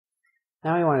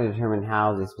Now we want to determine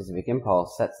how the specific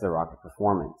impulse sets the rocket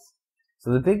performance.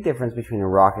 So the big difference between a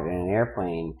rocket and an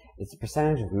airplane is the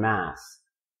percentage of mass,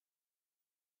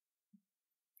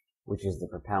 which is the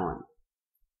propellant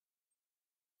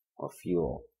or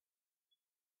fuel.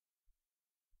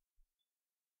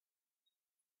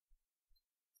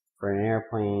 For an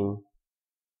airplane,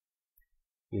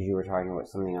 usually we're talking about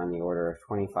something on the order of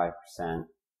 25%.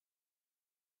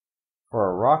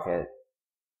 For a rocket,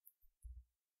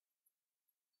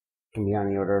 it can be on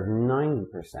the order of 90%.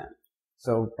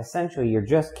 So essentially you're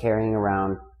just carrying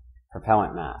around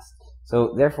propellant mass.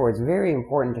 So therefore it's very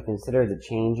important to consider the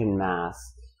change in mass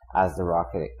as the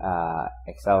rocket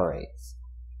accelerates.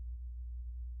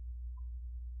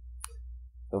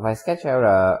 So if I sketch out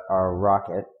a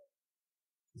rocket,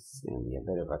 this is going to be a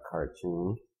bit of a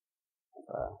cartoon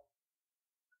of a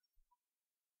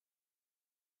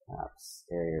perhaps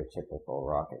stereotypical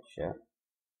rocket ship.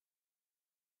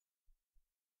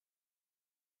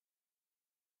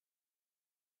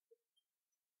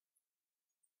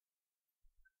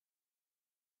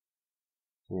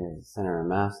 Here's the center of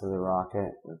mass of the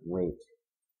rocket with weight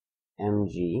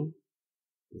mg.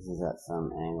 This is at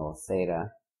some angle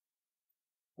theta.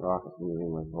 The rocket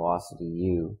moving with velocity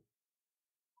u.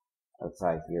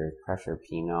 Outside here is pressure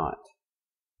P naught.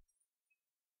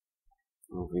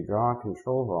 And if we draw a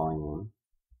control volume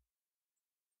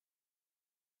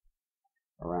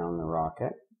around the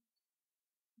rocket,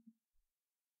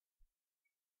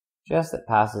 just that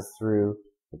passes through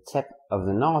the tip of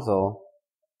the nozzle,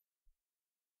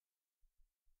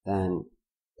 then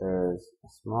there's a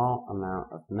small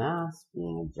amount of mass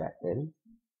being ejected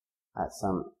at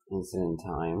some instant in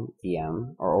time,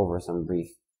 dm, or over some brief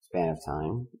span of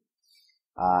time,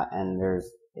 and there's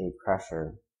a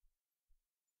pressure,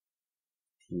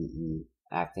 PE,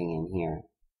 acting in here.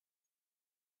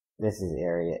 This is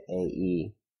area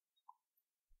AE,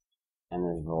 and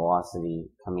there's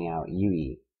velocity coming out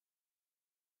UE.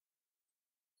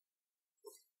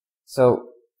 So,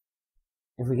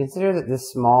 if we consider that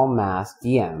this small mass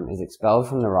dm is expelled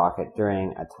from the rocket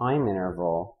during a time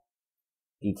interval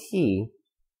dt,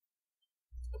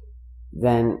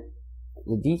 then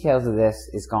the details of this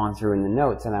is gone through in the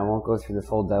notes, and I won't go through the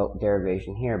full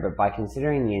derivation here, but by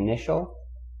considering the initial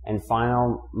and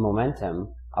final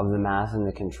momentum of the mass in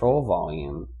the control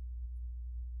volume,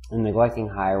 and neglecting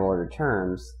higher order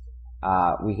terms,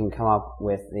 we can come up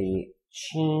with the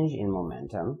change in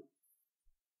momentum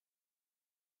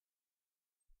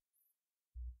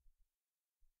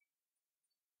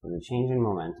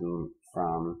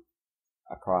from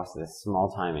across this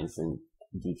small time instant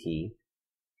dt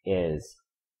is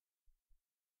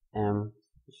mv,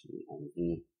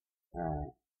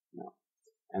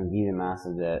 the mass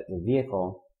of the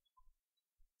vehicle,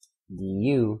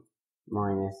 du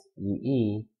minus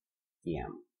ue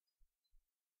dm.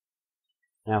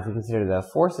 Now if we consider the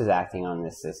forces acting on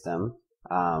this system,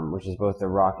 which is both the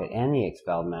rocket and the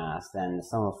expelled mass, then the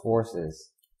sum of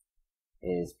forces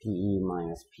is PE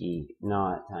minus P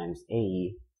naught times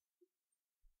AE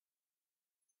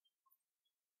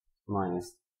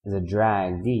minus the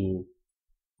drag D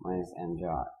minus m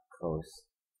dot cos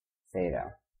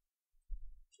theta.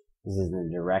 This is the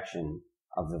direction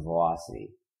of the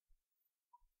velocity.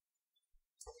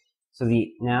 So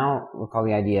now we'll call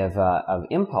the idea of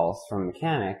impulse from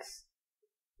mechanics,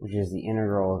 which is the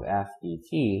integral of f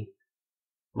dt,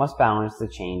 must balance the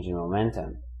change in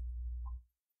momentum.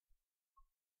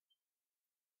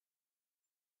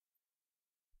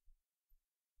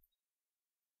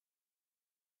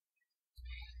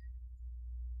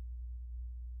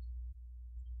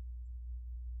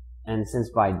 And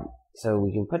so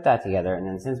we can put that together, and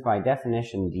then since by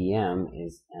definition dm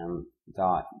is m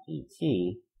dot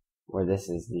dt, where this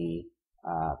is the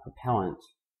propellant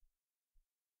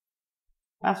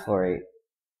mass flow rate,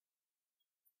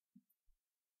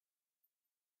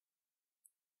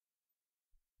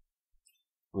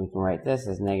 we can write this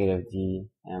as negative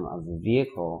dm of the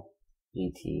vehicle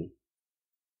dt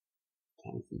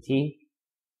times dt.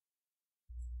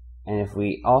 And if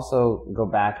we also go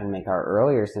back and make our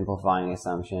earlier simplifying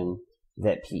assumption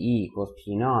that PE equals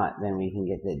P naught, then we can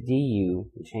get that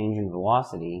du, the change in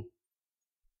velocity,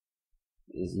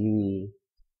 is UE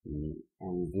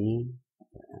mv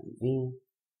over mv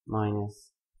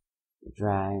minus the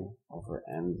drag over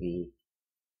mv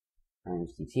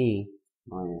times dt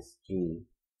minus g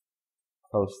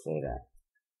cos theta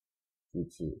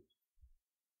dt.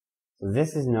 So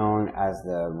this is known as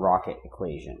the rocket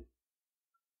equation.